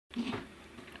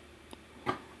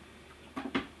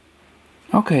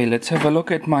Okay, let's have a look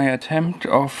at my attempt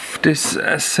of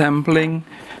disassembling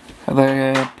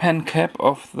the pen cap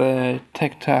of the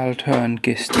Tactile turn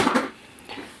gist.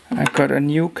 I got a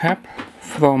new cap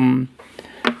from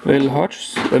Will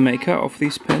Hodges, the maker of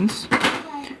these pens,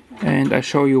 and I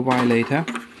show you why later.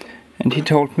 And he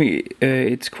told me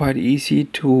it's quite easy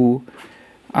to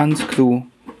unscrew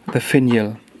the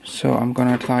finial, so I'm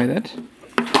gonna try that.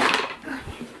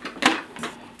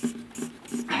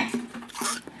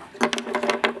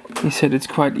 He said it's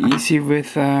quite easy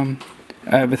with a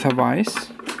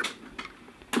vise.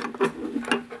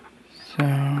 So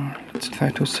let's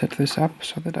try to set this up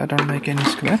so that I don't make any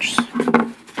scratches.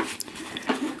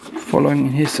 Following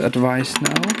his advice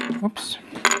now. Oops.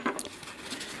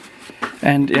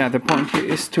 And yeah, the point here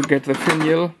is to get the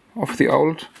finial of the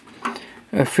old,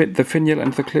 fit the finial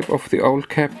and the clip of the old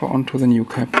cap onto the new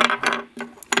cap.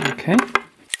 Okay.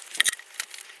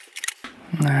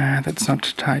 That's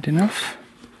not tight enough.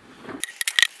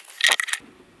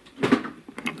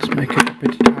 Make it a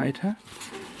bit tighter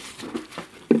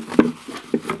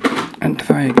and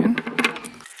try again.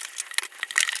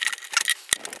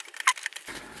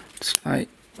 Let's try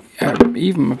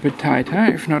even a bit tighter.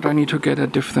 If not, I need to get a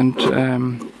different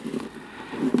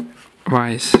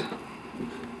vise.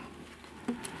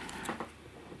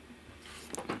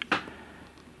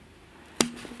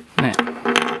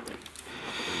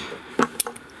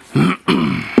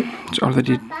 It's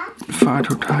already far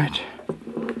too tight.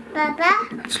 Papa?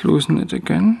 Let's loosen it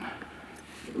again.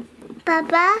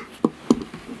 Papa?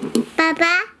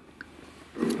 Papa?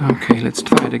 Okay, let's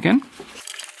try it again.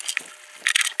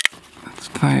 Let's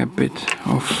try a bit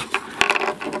of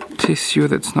tissue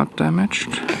that's not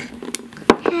damaged.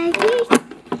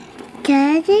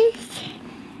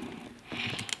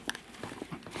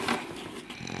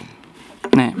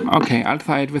 Okay, I'll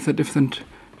try it with a different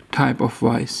type of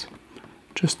vise.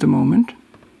 Just a moment.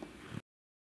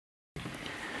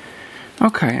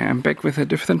 Okay, I'm back with a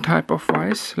different type of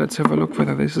vise. Let's have a look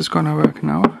whether this is gonna work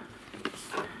now.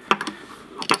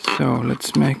 So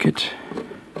let's make it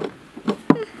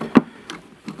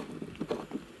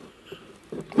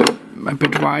a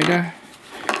bit wider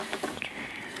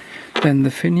than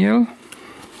the finial.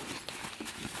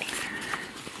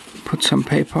 Put some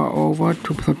paper over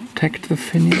to protect the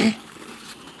finial.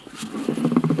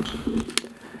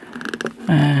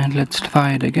 And let's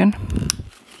try it again.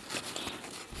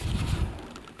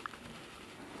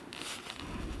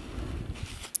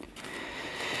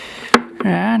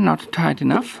 Yeah, not tight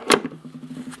enough.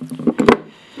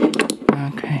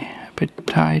 Okay, a bit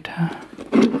tighter.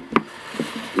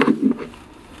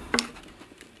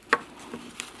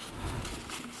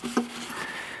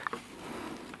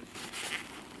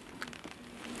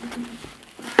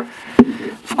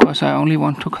 Of course, I only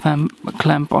want to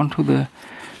clamp onto the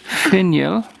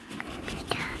finial,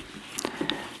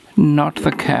 not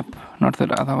the cap. Not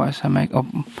that otherwise I make a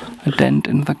dent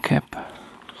in the cap.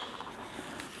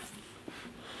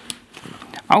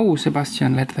 Oh,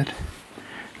 Sebastian,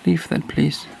 leave that,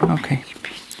 please. Okay.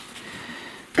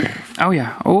 Oh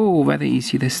yeah, oh, very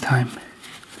easy this time.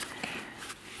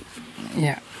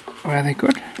 Yeah, very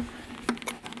good.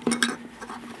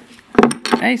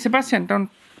 Hey, Sebastian, don't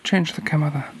change the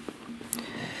camera.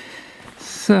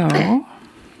 So,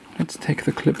 let's take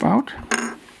the clip out.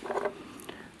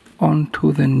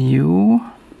 Onto the new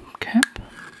cap.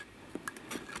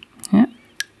 Yeah,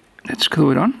 let's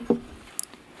screw it on.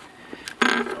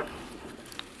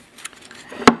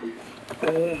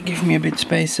 Give me a bit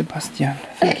space, Sebastian.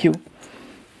 Thank you.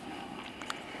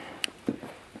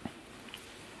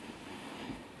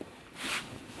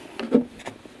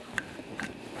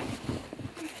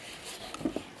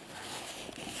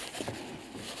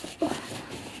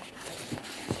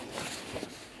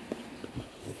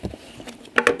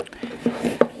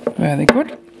 Very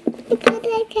good.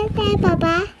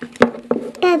 Papa.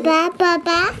 Papa.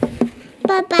 Papa.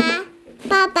 Papa.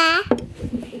 Papa.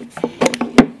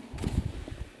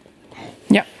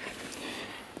 Yeah.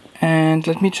 And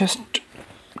let me just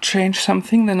change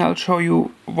something, then I'll show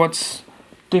you what's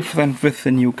different with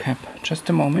the new cap. Just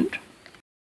a moment.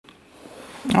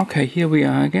 Okay, here we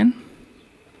are again.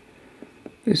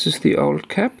 This is the old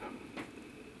cap.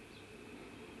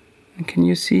 And can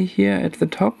you see here at the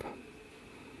top?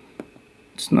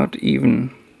 It's not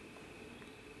even.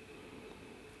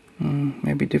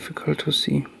 Maybe difficult to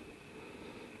see.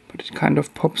 But it kind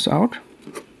of pops out.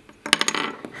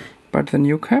 But the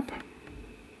new cap,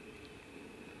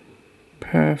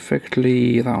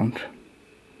 perfectly round.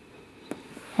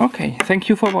 Okay, thank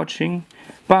you for watching.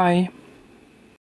 Bye.